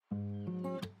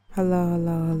Hello,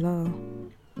 hello, hello.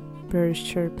 Birds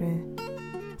chirping.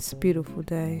 It's a beautiful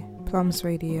day. Plums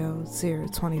Radio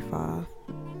 025.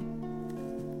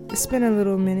 It's been a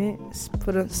little minute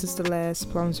since the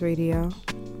last Plums Radio.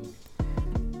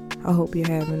 I hope you're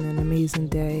having an amazing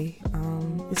day.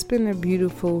 It's been a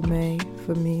beautiful May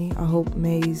for me. I hope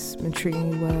May's been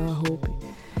treating you well. I hope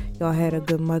y'all had a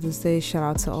good Mother's Day. Shout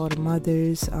out to all the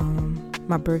mothers.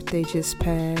 My birthday just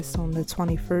passed on the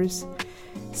 21st.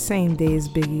 Same day as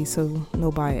Biggie, so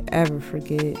nobody ever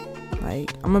forget.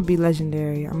 Like, I'm gonna be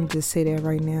legendary. I'm gonna just say that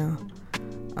right now.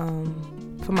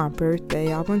 For my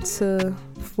birthday, I went to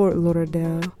Fort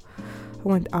Lauderdale. I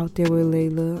went out there with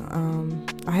Layla.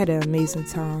 I had an amazing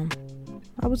time.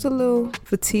 I was a little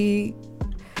fatigued.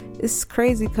 It's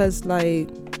crazy because, like,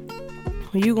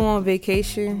 when you go on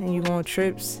vacation and you go on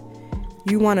trips,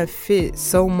 you want to fit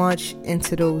so much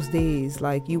into those days.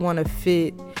 Like, you want to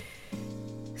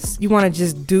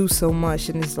just do so much,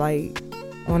 and it's like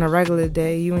on a regular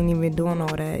day you ain't even doing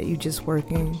all that. You just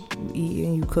working, you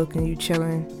eating, you cooking, you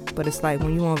chilling. But it's like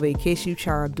when you on vacation, you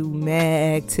try to do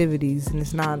mad activities, and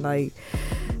it's not like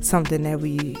something that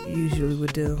we usually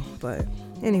would do. But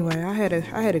anyway, I had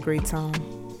a great time.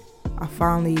 I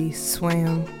finally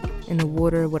swam in the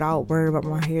water without worrying about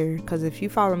my hair, because if you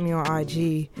follow me on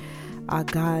IG,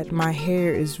 my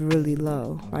hair is really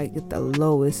low, like the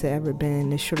lowest it ever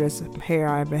been, the shortest hair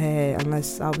I ever had,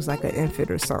 unless I was like an infant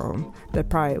or something. That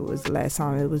probably was the last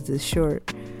time it was this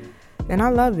short. And I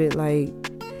love it, like,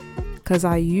 because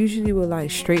I usually would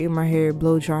like straighten my hair,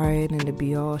 blow dry it, and it'd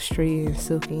be all straight and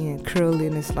silky and curly,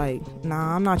 and it's like,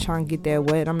 nah, I'm not trying to get that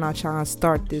wet. I'm not trying to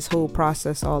start this whole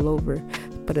process all over.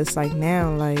 But it's like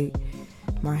now, like,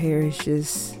 my hair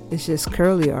is just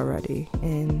curly already,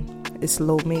 and it's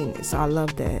low maintenance. I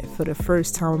love that. For the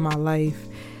first time in my life,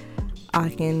 I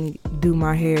can do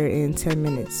my hair in 10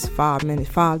 minutes, 5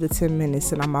 to 10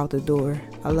 minutes, and I'm out the door.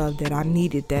 I love that. I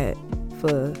needed that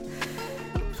for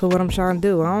what I'm trying to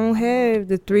do. I don't have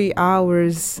the 3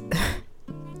 hours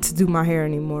to do my hair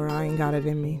anymore. I ain't got it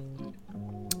in me.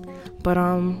 But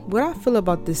what I feel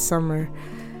about this summer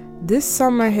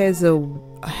has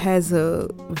a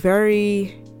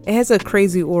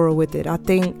crazy aura with it. I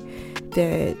think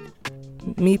that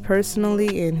me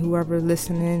personally and whoever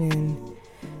listening, and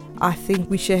I think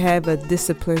we should have a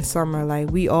disciplined summer. Like,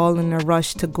 we all in a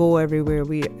rush to go everywhere.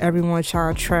 Everyone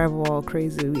trying to travel all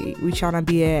crazy. We trying to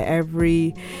be at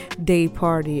every day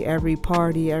party, every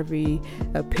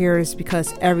appearance,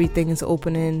 because everything is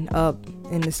opening up,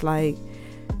 and it's like,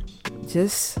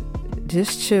 just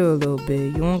chill a little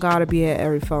bit. You don't gotta be at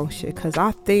every function, because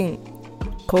I think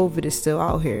COVID is still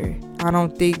out here. I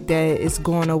don't think that it's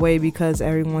going away because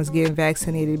everyone's getting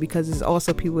vaccinated, because there's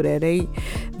also people that ain't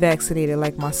vaccinated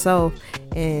like myself,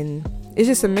 and it's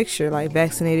just a mixture, like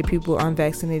vaccinated people,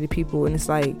 unvaccinated people, and it's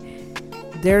like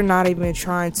they're not even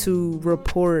trying to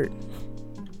report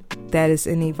that it's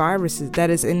any viruses, that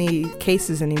is any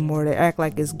cases anymore. They act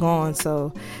like it's gone.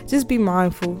 So just be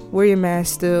mindful, wear your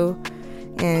mask still,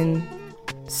 and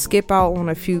skip out on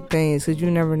a few things, because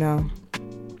you never know.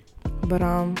 But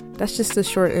that's just a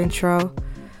short intro.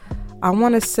 I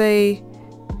want to say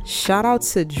shout out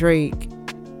to Drake.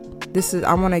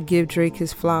 I want to give Drake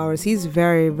his flowers. He's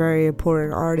very, very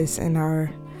important artist in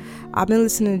I've been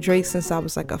listening to Drake since I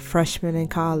was like a freshman in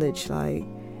college. Like,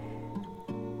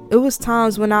 it was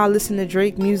times when I listened to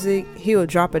Drake music, he would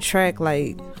drop a track,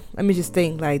 like, let me just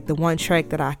think, like the one track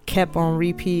that I kept on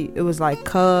repeat, it was like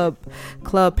Club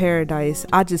Paradise.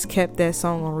 I just kept that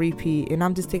song on repeat, and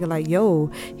I'm just thinking like, yo,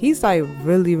 he's like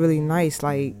really, really nice.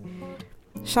 Like,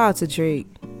 shout out to Drake.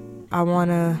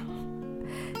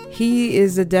 He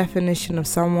is the definition of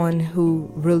someone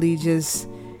who really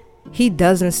he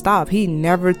doesn't stop. He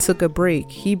never took a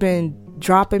break. He been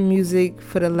dropping music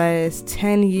for the last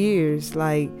 10 years,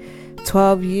 like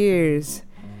 12 years.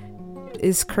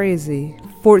 It's crazy.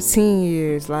 14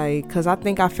 years, like, because I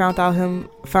think I found out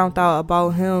about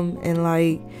him in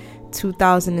like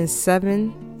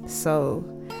 2007. So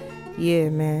yeah,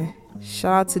 man,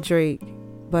 shout out to Drake.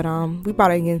 But we about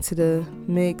to get into the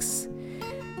mix.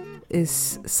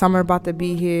 It's summer about to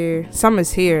be here.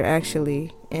 Summer's here,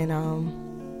 actually. And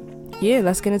yeah,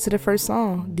 let's get into the first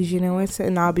song, DJ No Answer,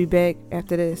 and I'll be back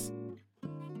after this.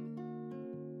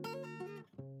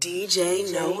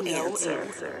 DJ No Answer.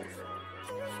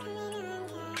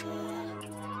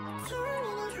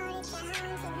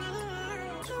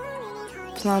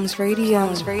 Plums Radio.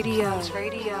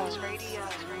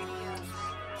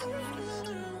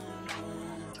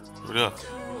 What up?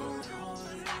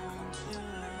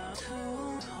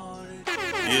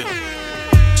 Yeah.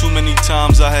 Too many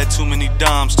times I had too many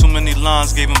dimes, too many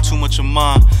lines, gave him too much of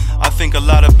mine. I think a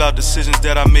lot about decisions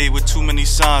that I made with too many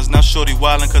signs. Now shorty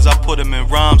wildin' cause I put them in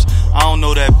rhymes. I don't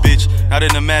know that bitch, not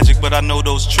in the magic, but I know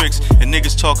those tricks. And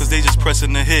niggas talk cause they just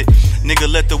pressin' the hit.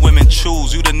 Nigga, let the women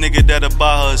choose. You the nigga that'll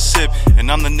buy her a sip,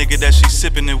 and I'm the nigga that she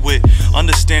sippin' it with.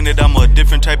 Understand that I'm a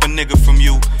different type of nigga from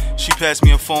you. She passed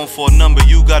me a phone for a number,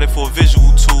 you got it for a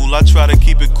visual tool. I try to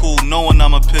keep it cool, knowing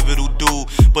I'm a pivotal dude.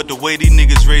 But the way these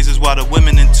niggas raise is why the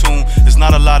women in tune. There's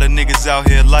not a lot of niggas out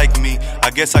here like me. I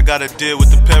guess I gotta deal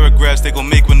with the paragraphs they gon'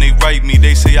 make when they write me.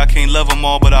 They say I can't love them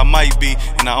all, but I might be.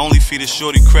 And I only feed a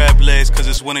shorty crab legs, cause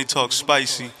it's when they talk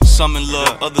spicy. Some in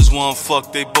love, others want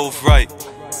fuck, they both right.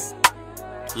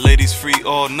 Ladies free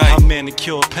all night. My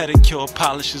manicure, pedicure,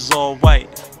 polishes all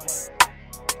white.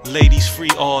 Ladies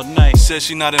free all night. Says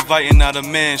she not inviting out a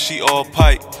man, she all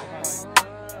pipe.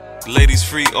 Ladies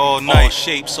free all night. All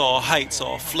shapes, all heights,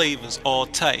 all flavors, all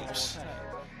types.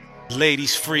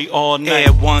 Ladies free all night.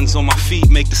 Air ones on my feet,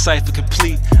 make the cipher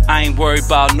complete. I ain't worried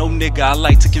about no nigga, I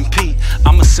like to compete.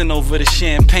 I'ma send over the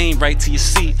champagne right to your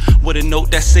seat with a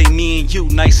note that say me and you,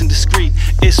 nice and discreet.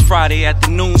 It's Friday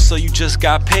afternoon, so you just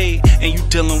got paid, and you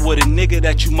dealing with a nigga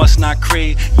that you must not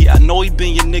crave. Yeah, I know he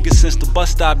been your nigga since the bus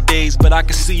stop days, but I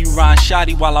can see you riding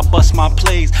shoddy while I bust my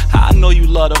plays. How I know you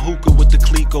love the hookah with the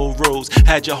Clico rose.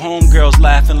 Had your homegirls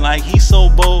laughing like he so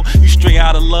bold. You straight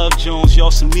out of Love Jones,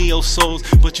 y'all some neo souls,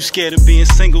 but you scared of being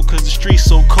single cause the streets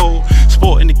so cold.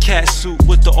 Sporting the cat suit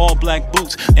with the all black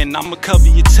boots, and I'ma cover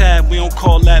your tab, we don't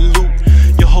call that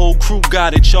loot. Your whole crew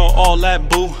got it, y'all all that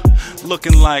boo.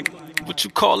 Looking like, what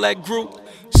you call that group?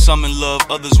 Some in love,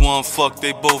 others want fuck,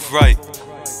 they both right.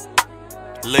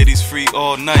 Ladies free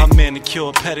all night. My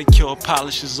manicure, pedicure,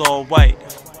 polishes all white.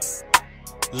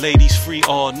 Ladies free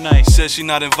all night. Says she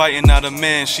not inviting out a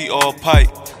man, she all pipe.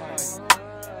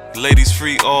 Ladies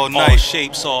free all night. All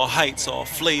shapes, all heights, all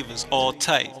flavors, all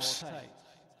types.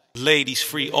 Ladies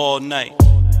free all night.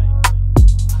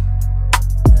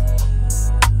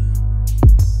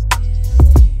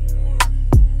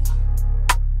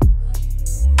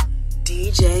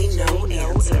 DJ No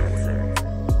Answer.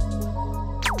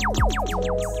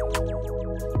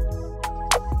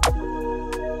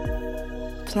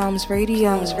 Plums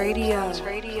Radio.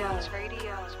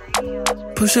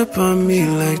 Push up on me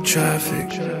like traffic.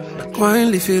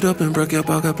 Wine, lift it up and break your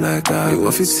back up like that. You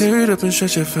off it, tear it up and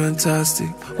stretch it fantastic.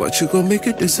 Watch you go make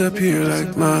it disappear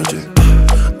like magic.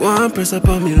 One press up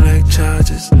on me like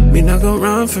charges. Me not go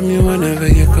run from you whenever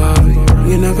you call me.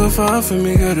 You not go far from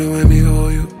me, girl, when me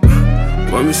hold you.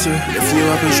 What me say? Lift you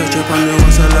up and stretch up on the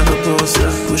one side like a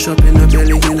poster. Push up in the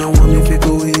belly, you know want me to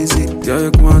go easy. Yeah,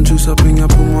 you go and juice up in your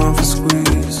put more for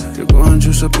squeeze. You go and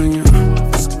juice up in your.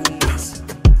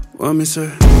 What me say?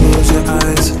 Close your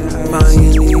eyes,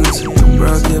 find your knees,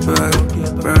 rock your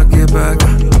back,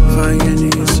 find your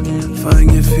knees,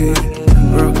 find your feet,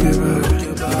 rock your back,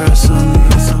 press on me.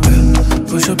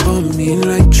 Push up on me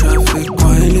like traffic,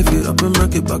 wine, lift it up and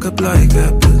rock it back up like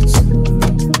apples.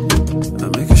 I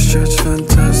make it stretch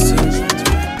fantastic,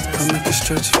 I make it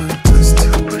stretch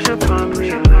fantastic. Push up on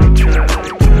me like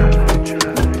traffic,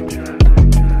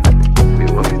 we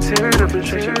want to tear it up and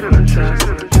stretch it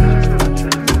fantastic.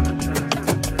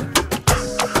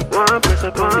 Press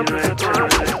up on me like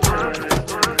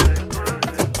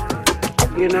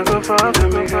you not go far from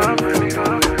me, go.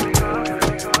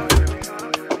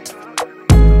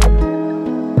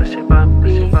 Push it back,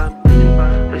 push it like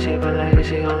push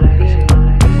it on me.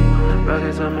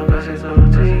 Rockets on my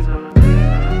teeth.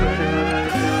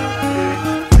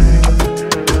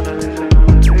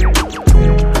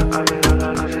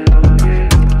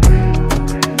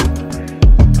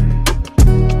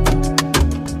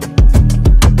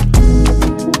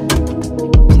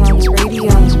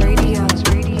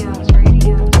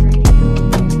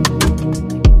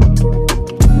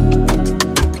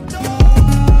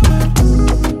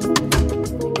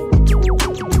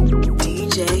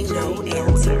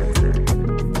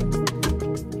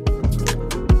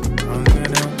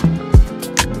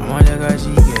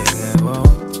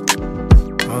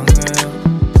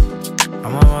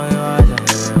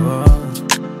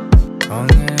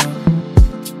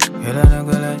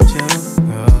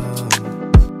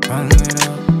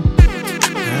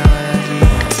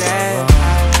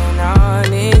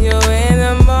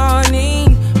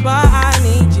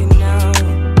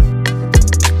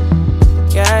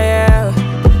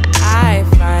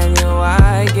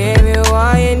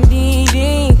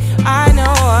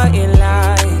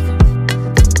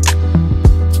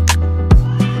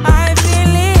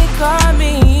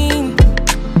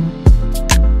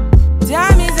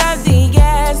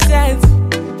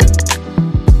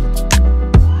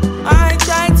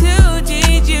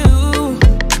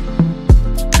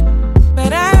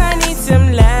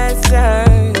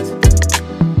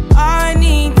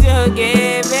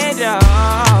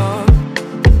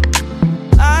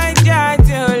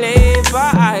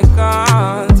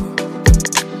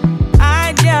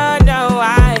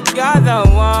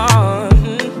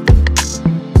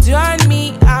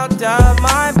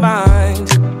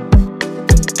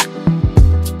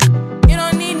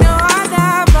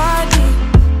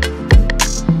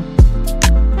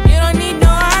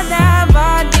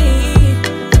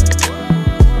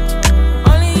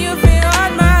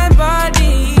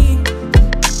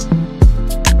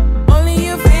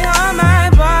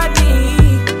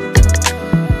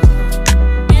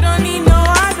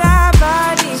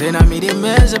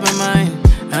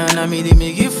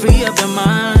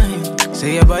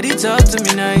 Say your body talk to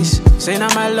me nice. Say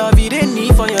now my love you didn't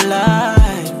need for your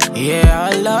life. Yeah,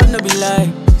 our love no be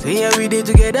lie. Say yeah, we did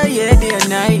together, yeah, day and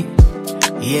night.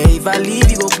 Yeah, if I leave,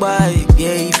 you go by.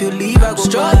 Yeah, if you leave, I go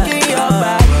stroking your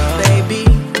body, baby.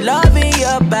 Loving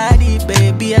your body,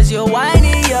 baby. As you're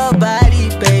whining your body,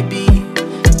 baby.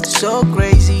 So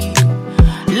crazy.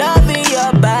 Loving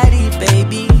your body,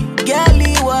 baby. Girl,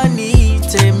 you want need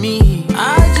to me.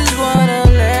 I just wanna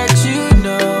let you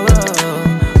know.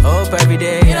 Hope every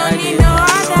day you don't need no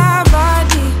other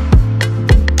body.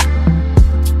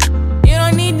 You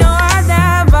don't need no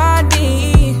other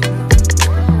body.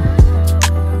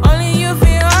 Only you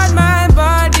feel on my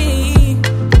body.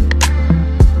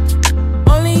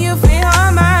 Only you feel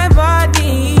on my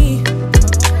body.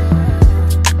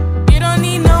 You don't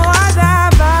need no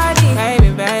other body. Baby,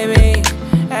 baby,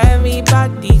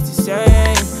 everybody's the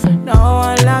same. No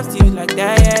one loves you like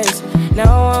that. No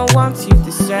one wants you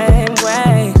the same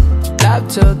way. Love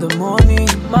till the morning.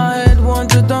 My head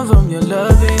wants to turn from your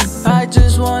loving. I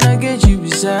just wanna get you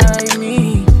beside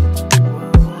me.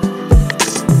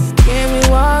 Give me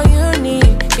all you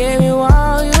need. Give me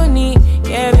all you need.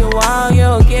 Give me all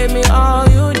you. Give me all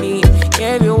you need.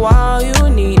 Give you all you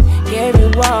need. Give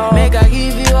you all. Make I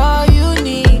give you all you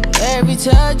need. Every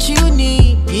touch you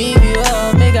need. Give you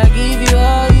all. Make I give you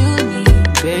all you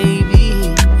need, baby.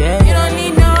 Yeah. You don't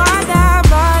need no other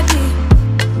body.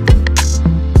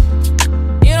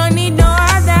 You don't need no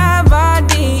other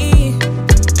body.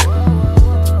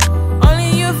 Only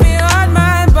you feel on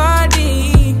my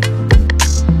body.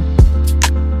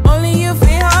 Only you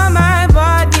feel on my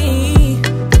body.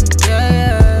 Yeah,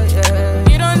 yeah, yeah.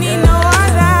 You don't need no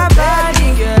other body.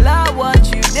 Girl, I want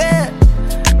you there.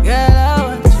 Girl, I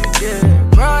want you there.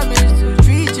 Promise to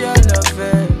treat your love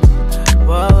fair.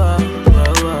 Whoa, whoa,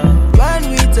 whoa, whoa. When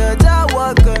we touch, I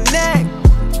will connect.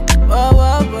 Whoa,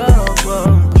 whoa, whoa,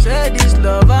 whoa. Say this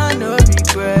love, I no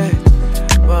regret.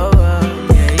 Whoa, whoa,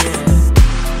 yeah, yeah.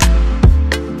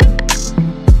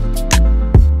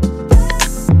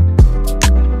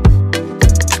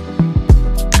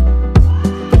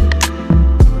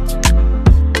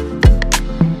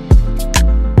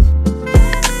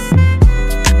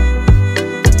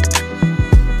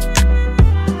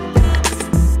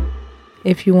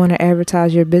 If you want to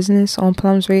advertise your business on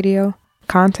Plums Radio,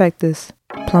 contact us,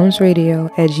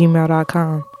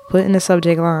 plumsradio@gmail.com. Put in the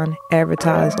subject line,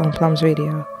 advertise on Plums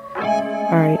Radio.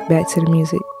 Alright, back to the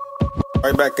music.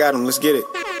 Right back at him, let's get it.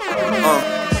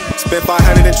 Spent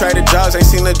 500 and traded jobs, ain't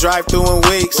seen a drive through in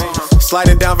weeks.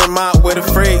 Sliding down Vermont with a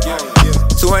freak.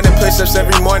 200 push-ups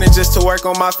every morning just to work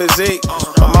on my physique.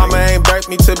 My mama ain't birthed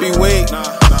me to be weak.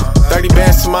 30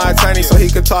 bands to my attorney so he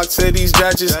could talk to these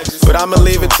judges. But I'ma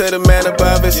leave it to the man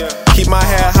above us. Keep my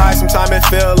head high, sometimes it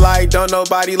feel like don't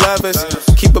nobody love us.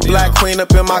 Keep a black queen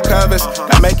up in my covers,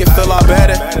 that make it feel all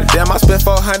better. Damn, I spent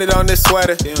 400 on this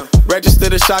sweater.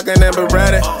 Registered a shotgun and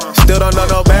Beretta. Still don't know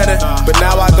no better, but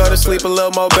now I go to sleep a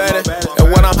little more better. And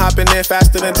when I'm hopping in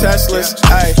faster than Teslas,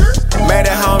 ayy, made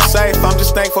it home safe, I'm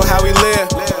just thankful how we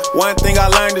live. One thing I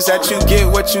learned is that you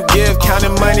get what you give.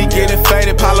 Counting money, getting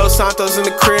faded, Palo Santos in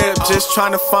the crib. Just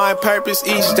trying to find purpose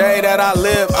each day that I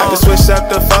live. I just switch up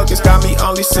the focus, got me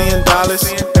only seeing dollars.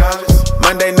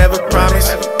 Monday never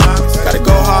promised. Gotta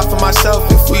go hard for myself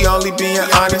if we only being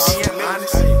honest.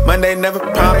 Monday never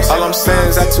promised. All I'm saying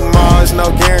is that tomorrow is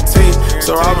no guarantee.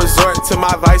 So I'll resort to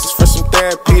my vices for some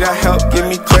therapy that help give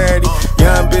me clarity.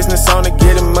 Young business owner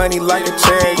getting money like a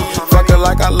charity. Fuck her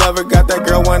like I love her, got that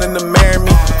girl wanting to marry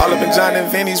me. All up in John and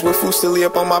Vinny's with food still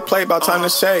up on my plate, about time to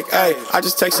shake. Ayy, I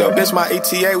just text your bitch my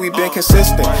ETA, we been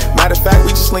consistent. Matter of fact, we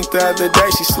just linked the other day,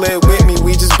 she slid with me,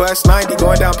 we just bust 90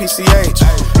 going down PCH.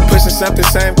 Pushing something,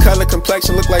 same color,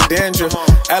 complexion, look like dandruff.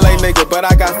 LA nigga, but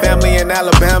I got family in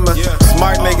Alabama.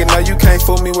 Smart nigga, no you can't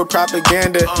fool me with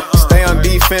propaganda. Stay on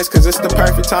defense, cause it's the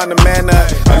perfect time to man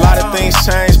up. A lot of things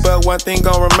change, but one thing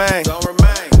gon' remain.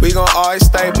 We gon' always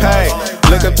stay paid.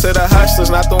 Look up to the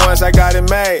hustlers, not the ones that got it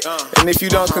made. And if you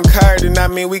don't concur, then that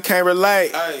mean we can't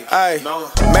relate. Ay,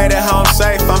 made it home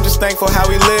safe, I'm just thankful how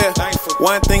we live.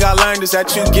 One thing I learned is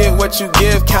that you get what you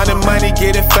give. Counting money,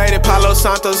 getting faded, Palo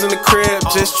Santos in the crib.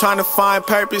 Just trying to find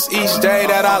purpose each day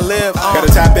that I live.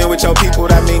 Gotta tap in with your people,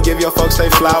 that mean give your folks they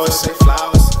flowers.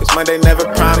 Cause Monday never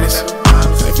promised.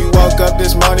 If you woke up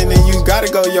this morning, then you gotta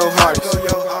go your hardest.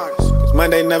 Cause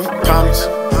Monday never promised.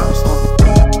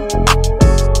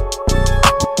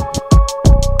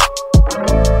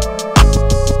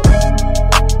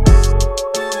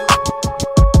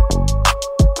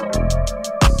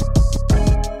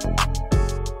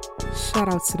 Shout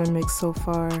out to the mix so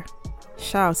far.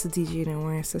 Shout out to DJ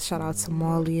Nowance. Shout out to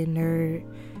Molly and Nerd.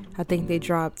 I think they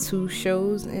dropped 2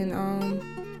 shows in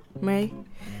May,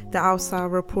 the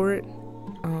Outside Report.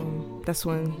 That's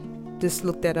when, just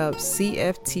look that up,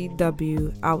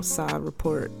 CFTW Outside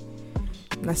Report.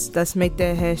 Let's make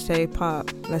that hashtag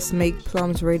pop. Let's make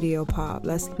Plums Radio pop.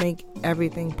 Let's make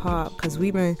everything pop. Because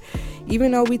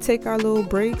even though we take our little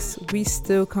breaks, we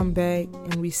still come back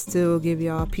and we still give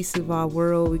y'all a piece of our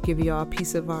world. We give y'all a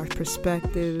piece of our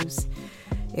perspectives.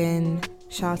 And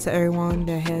shout out to everyone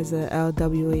that has a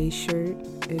LWA shirt.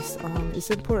 It's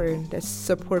important. That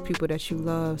support people that you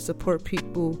love. Support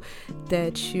people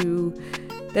that you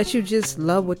just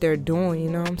love what they're doing. You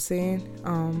know what I'm saying?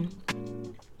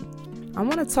 I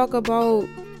want to talk about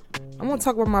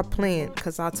my plant,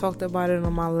 because I talked about it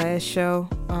on my last show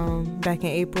back in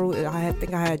April. I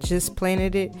think I had just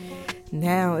planted it.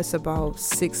 Now it's about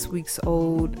 6 weeks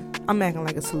old. I'm acting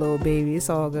like it's a little baby. It's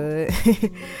all good.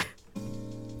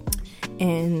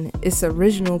 And its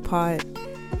original pot,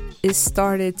 it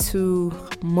started to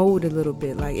mold a little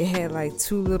bit. Like, it had like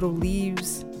 2 little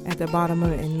leaves at the bottom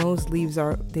of it, and those leaves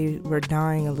were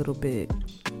dying a little bit.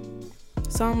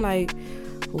 So I'm like,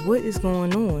 what is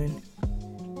going on?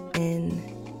 And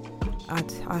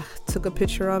I took a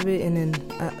picture of it, and then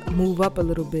I move up a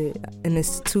little bit, and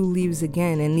it's 2 leaves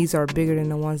again, and these are bigger than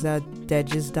the ones that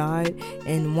just died,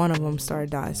 and one of them started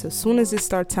dying. So as soon as it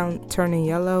starts turning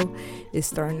yellow, it's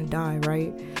starting to die,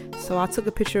 right? So I took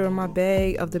a picture of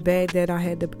the bag that I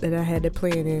had to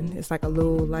plant in. It's like a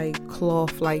little like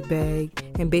cloth like bag,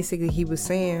 and basically he was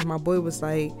saying, my boy was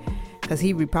like, because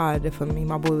he repotted it for me,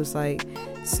 my boy was like,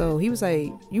 so he was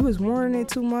like, you was watering it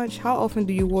too much? How often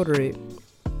do you water it?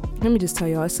 Let me just tell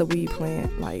y'all, it's a weed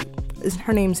plant. Like,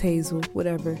 her name's Hazel,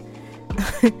 whatever.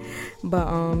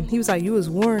 But he was like, you was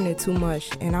watering it too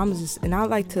much. And I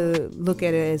like to look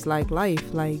at it as like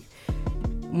life. Like,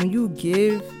 when you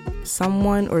give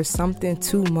someone or something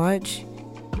too much,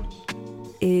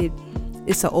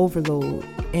 it's an overload.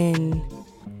 And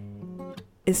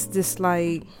it's just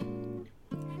like,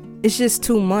 it's just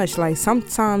too much. Like,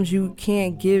 sometimes you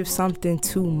can't give something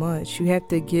too much. You have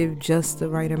to give just the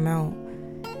right amount.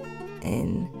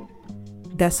 And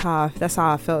that's how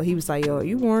I felt. He was like, yo,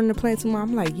 you watering the plant too much?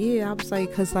 I'm like, yeah. I was like,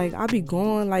 because like I be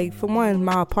going, like, for one,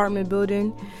 my apartment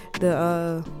building,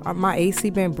 my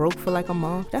AC been broke for like a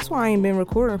month. That's why I ain't been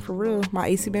recording, for real. My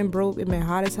AC been broke. It been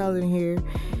hot as hell in here.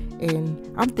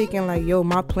 And I'm thinking like, yo,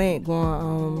 my plant the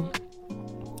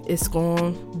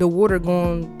water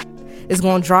it's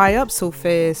going to dry up so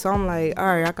fast. So I'm like, all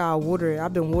right, I got to water it.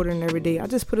 I've been watering every day. I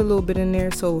just put a little bit in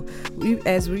there. So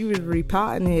as we were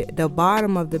repotting it, the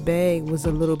bottom of the bag was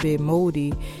a little bit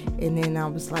moldy. And then I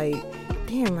was like,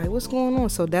 damn, like, what's going on?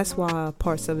 So that's why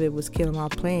parts of it was killing my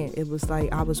plant. It was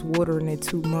like I was watering it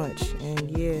too much.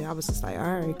 And yeah, I was just like,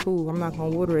 all right, cool. I'm not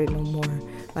going to water it no more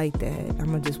like that.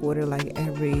 I'm going to just water like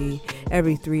every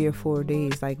 3 or 4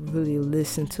 days, like really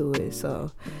listen to it.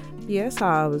 So yeah, that's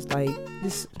how I was like,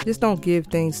 just don't give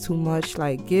things too much.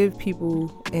 Like, give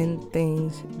people and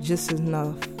things just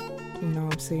enough. You know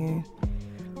what I'm saying?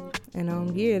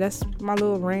 And yeah, that's my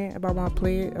little rant about my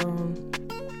plant.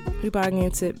 We about to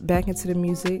get back into the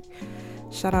music.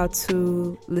 Shout out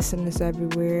to listeners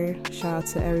everywhere. Shout out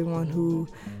to everyone who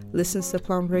listens to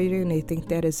Plum Radio and they think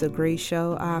that is a great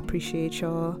show. I appreciate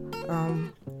y'all.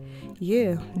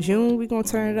 Yeah, June we gonna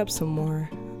turn it up some more.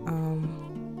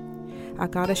 I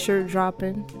got a shirt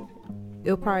dropping.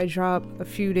 It'll probably drop a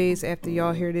few days after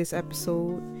y'all hear this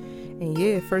episode. And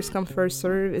yeah, first come, first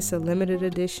serve. It's a limited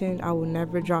edition. I will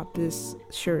never drop this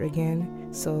shirt again.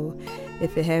 So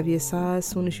if it have your size, as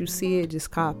soon as you see it, just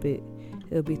cop it.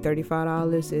 It'll be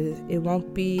 $35. It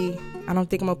won't be, I don't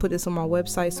think I'm going to put this on my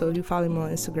website. So if you follow me on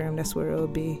Instagram, that's where it'll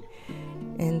be.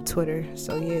 And Twitter.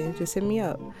 So yeah, just hit me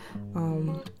up.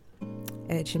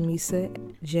 At Jamisa,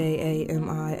 JAMISAAA.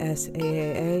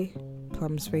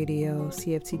 Plums Radio,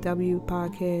 CFTW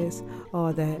podcast,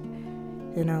 all that.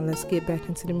 And now let's get back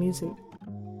into the music.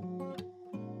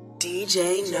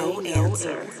 DJ No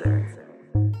Answer.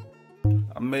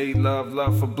 I made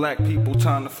love for black people,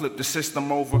 time to flip the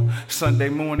system over. Sunday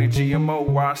morning, GMO,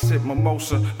 where I sip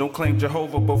mimosa. Don't claim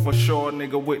Jehovah, but for sure,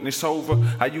 nigga, witness over.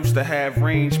 I used to have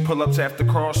range, pull-ups after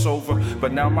crossover.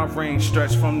 But now my range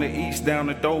stretch from the east down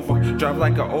to Dover. Drive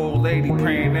like an old lady,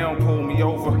 praying they don't pull me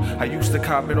over. I used to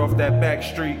cop it off that back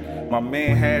street. My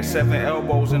man had 7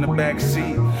 elbows in the back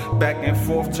seat. Back and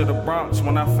forth to the Bronx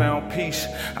when I found peace.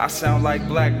 I sound like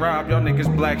Black Rob, y'all niggas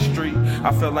Black Street.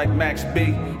 I felt like Max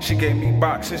B, she gave me body.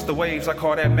 rock since the waves, I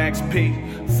call that Max P.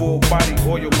 Full body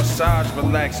oil massage,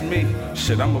 relax me.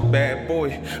 Shit, I'm a bad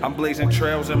boy. I'm blazing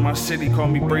trails in my city, call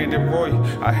me Brandon Roy.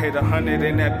 I hit 100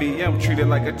 in that BM, treat it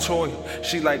like a toy.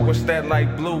 She like, what's that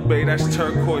like blue, babe? That's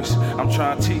turquoise. I'm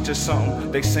trying to teach her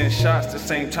something. They send shots the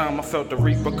same time I felt the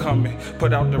reaper coming.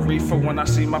 Put out the reefer when I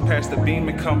see my pastor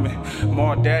beaming coming.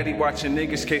 More daddy watching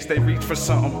niggas case they reach for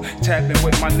something. Tapping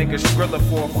with my niggas Skrilla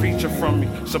for a feature from me.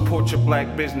 Support your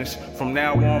black business. From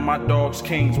now on, my dog's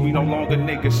kings. We no longer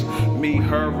niggas. Me,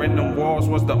 her, and them walls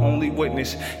was the only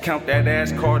witness. Count that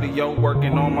ass cardio,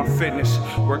 working on my fitness,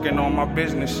 working on my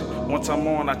business. Once I'm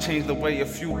on, I change the way a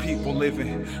few people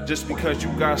living. Just because you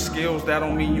got skills, that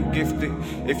don't mean you gifted.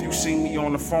 If you see me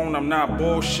on the phone, I'm not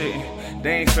bullshitting.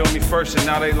 They ain't feel me first, and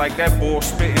now they like that bull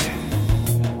spitting.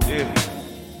 Yeah.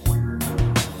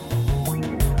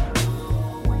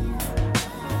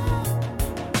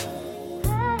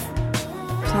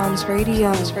 Plums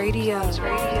Radio.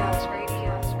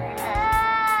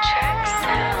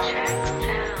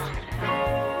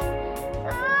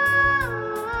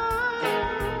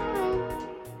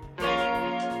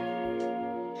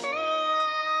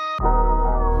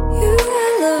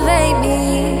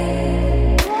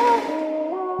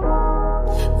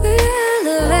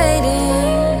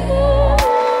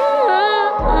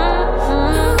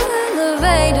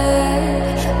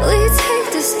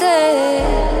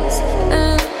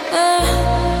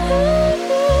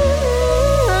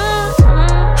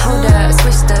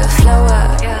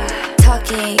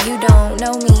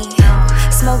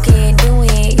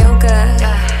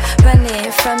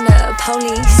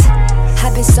 Police.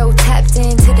 I've been so tapped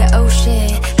into the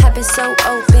ocean. I've been so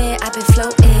open, I've been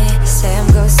floating. Say I'm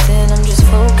ghosting, I'm just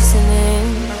focusing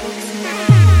in.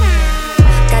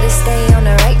 Gotta stay on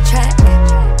the right track.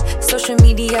 Social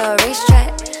media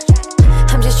racetrack.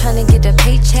 I'm just trying to get a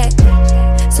paycheck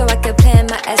so I can plan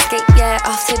my escape, yeah.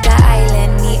 Off to the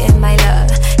island, meeting my love.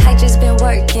 I just been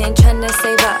working, trying to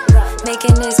save up.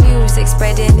 Making this music,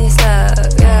 spreading this love,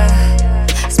 yeah.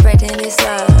 Spreading this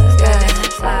love, yeah.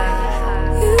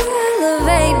 You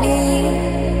elevate me.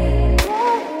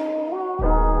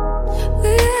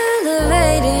 We're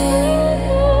elevating.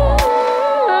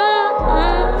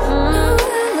 No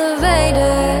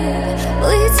elevator.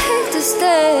 We take the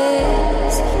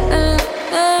stairs.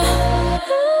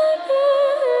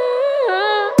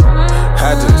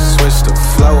 Had to switch the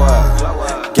flow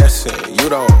up. Guessing you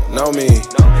don't know me.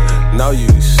 Know you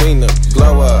seen the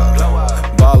glow up.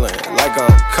 Ballin' like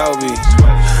I'm Kobe.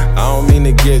 I don't mean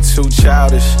to get too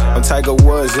childish. I'm Tiger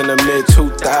Woods in the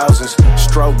mid-2000s.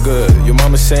 Stroke good, your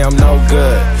mama say I'm no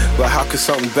good. But how could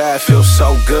something bad feel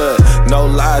so good? No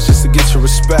lies just to get your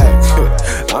respect.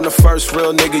 I'm the first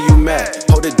real nigga you met.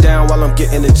 Hold it down while I'm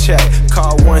getting a check.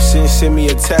 Call once and send me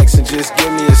a text and just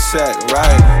give me a sec,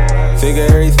 right? Think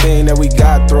of everything that we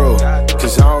got through.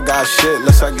 Cause I don't got shit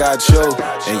unless I got you.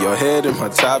 And your head in my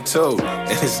top two.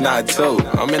 And it's not two.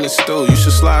 I'm in the stool, you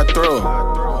should slide through.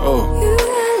 Oh. You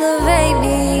elevate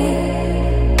me.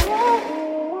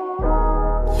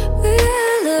 We're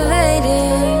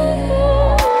elevating.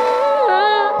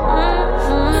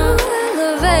 No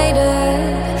elevator.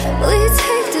 We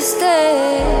take the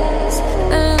stairs.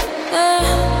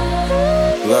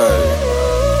 Look,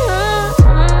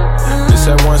 this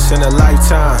at once in a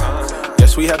lifetime.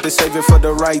 Guess we have to save it for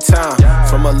the right time.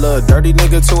 From a little dirty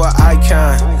nigga to an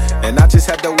icon. And I just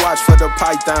had to watch for the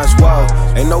pythons, whoa.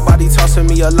 Ain't nobody tossing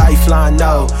me a lifeline,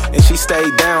 no. And she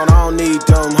stayed down, I don't need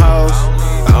them hoes.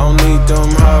 I don't need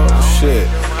them hoes, shit.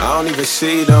 I don't even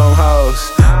see them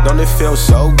hoes. Don't it feel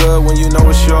so good when you know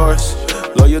it's yours?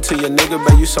 Loyal to your nigga,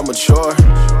 babe, you so mature.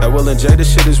 That Will and Jada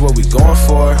shit is what we going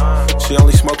for. She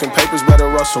only smoking papers, better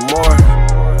roll some more.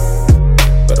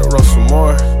 Better roll some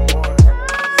more.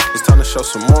 It's time to show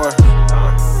some more.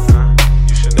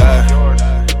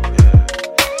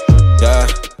 Yeah.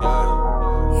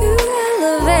 You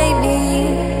elevate me.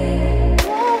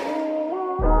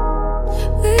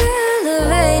 We're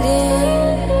elevating.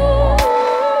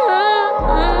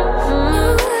 No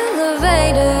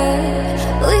elevator.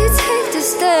 We take the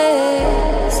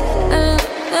stairs.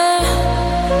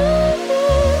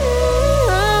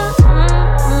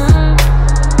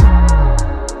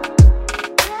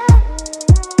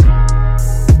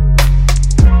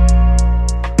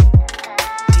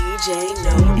 DJ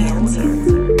No Answer.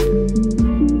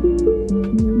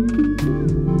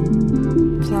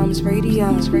 Plums Radio.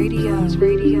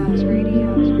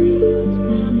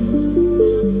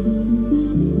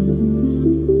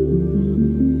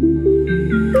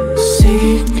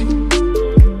 Seek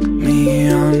me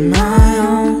on my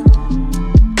own.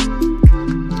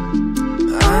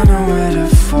 I know where to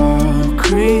fall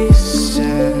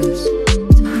creases.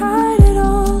 Hide it all.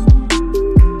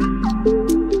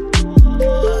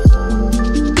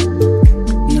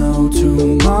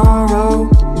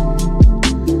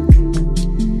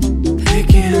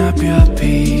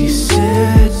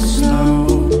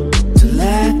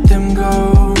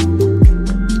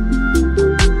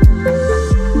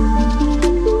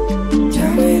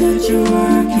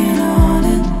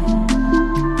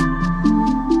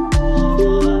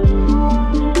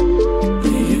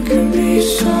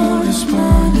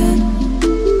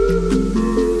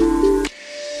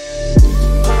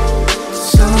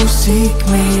 seek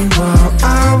me while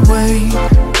I wait.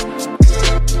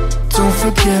 Don't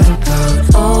forget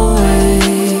about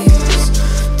always.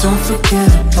 Don't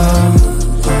forget about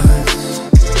us.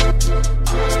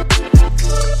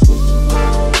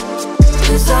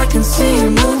 'Cause I can see you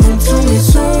moving to me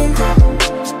soon.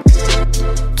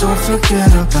 Don't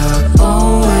forget about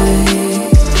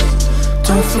always.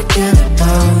 Don't forget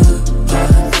about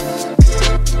us.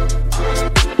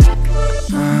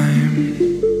 I'm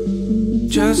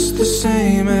just the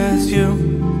same as you.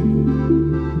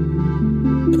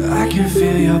 I can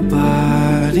feel your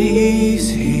body's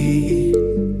heat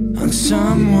on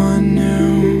someone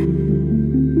new.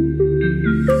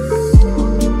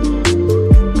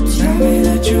 Tell me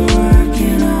that you're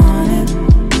working on it.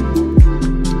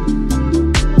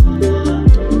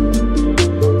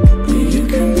 You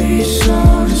can be so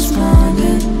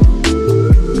despondent.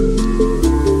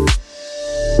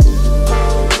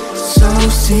 So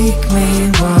seek me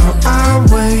while I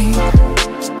wait.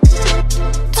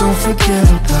 Don't forget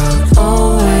about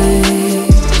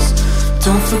always.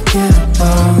 Don't forget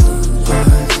about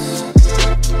us.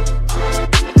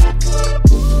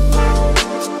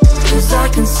 'Cause I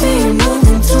can see you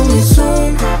moving to me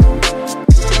soon.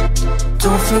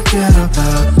 Don't forget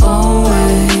about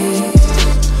always.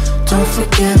 Don't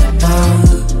forget about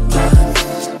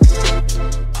us.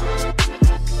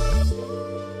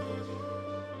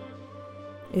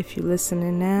 If you're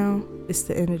listening now, it's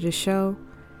the end of the show.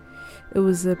 It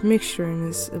was a mixture in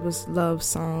this. It was love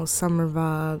songs, summer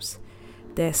vibes,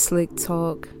 that slick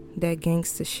talk, that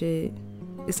gangster shit.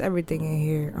 It's everything in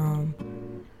here.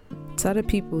 Tell the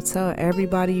people, tell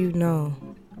everybody you know.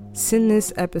 Send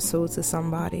this episode to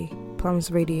somebody.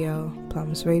 Plums Radio,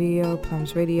 Plums Radio,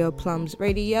 Plums Radio, Plums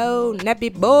Radio,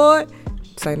 Nappy Boy.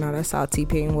 It's like, no, that's how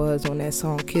T-Pain was on that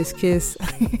song, Kiss Kiss.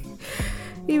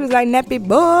 He was like, Nappy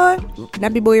Boy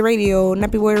Radio,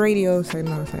 Nappy Boy Radio. Say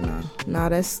no. Nah,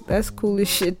 that's cool as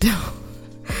shit though.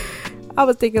 I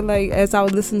was thinking, like, as I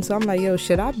was listening to, I'm like, yo,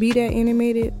 should I be that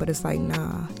animated? But it's like,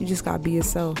 nah, you just gotta be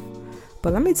yourself.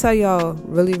 But let me tell y'all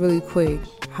really, really quick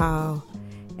how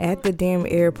at the damn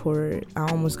airport I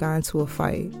almost got into a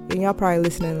fight. And y'all probably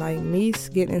listening like, me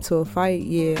getting into a fight?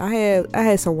 Yeah, I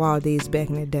had some wild days back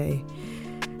in the day.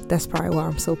 That's probably why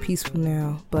I'm so peaceful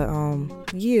now. But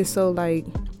yeah, so like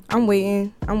I'm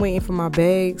waiting for my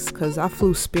bags, because I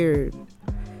flew Spirit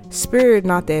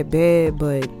not that bad,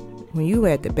 but when you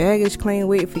at the baggage claim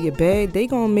waiting for your bag, they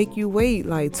gonna make you wait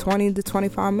like 20 to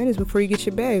 25 minutes before you get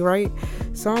your bag, right?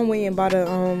 So I'm waiting by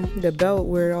the belt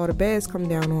where all the bags come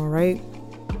down on, right?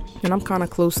 And I'm kind of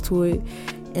close to it,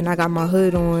 and I got my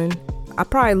hood on. I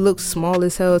probably look small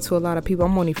as hell to a lot of people.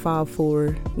 I'm only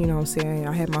 5'4", you know what I'm saying?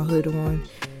 I had my hood on.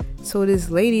 So this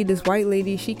white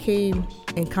lady, she came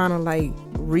and kind of like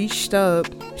reached up.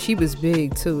 She was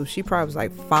big too. She probably was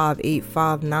like 5'8",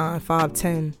 5'9",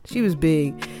 5'10". She was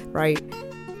big, right?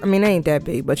 I mean, I ain't that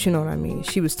big, but you know what I mean.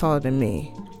 She was taller than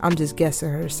me. I'm just guessing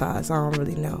her size. I don't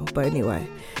really know. But anyway,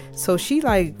 so she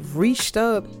like reached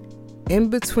up in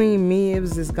between me. It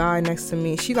was this guy next to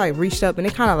me. She like reached up and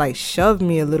it kind of like shoved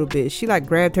me a little bit. She like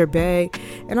grabbed her bag,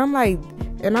 and I'm like,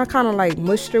 and I kind of like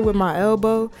mushed her with my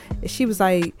elbow, and she was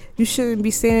like, you shouldn't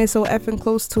be standing so effing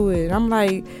close to it. And I'm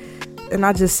like, and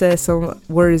I just said some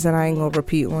words that I ain't gonna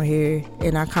repeat on here,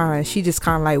 and she just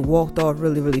kind of like walked off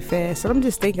really, really fast. And I'm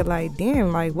just thinking like,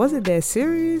 damn, like, was it that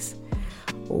serious?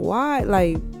 Why?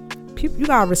 Like, people, you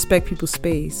gotta respect people's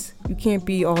space. You can't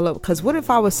be all up, because what if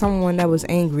I was someone that was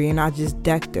angry and I just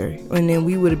decked her, and then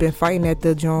we would have been fighting at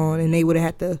the joint, and they would have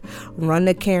had to run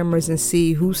the cameras and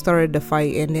see who started the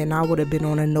fight, and then I would have been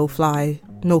on a no-fly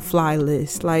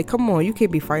list. Like, come on, you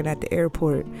can't be fighting at the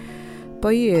airport. But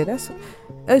yeah,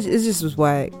 it just was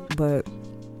whack. But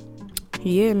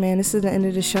yeah, man, this is the end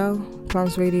of the show.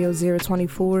 Plums Radio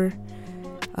 024.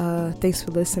 Thanks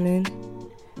for listening.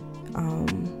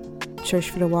 Church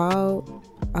for the Wild.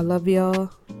 I love y'all.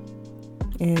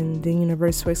 And the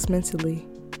universe works mentally.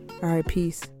 All right,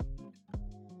 peace.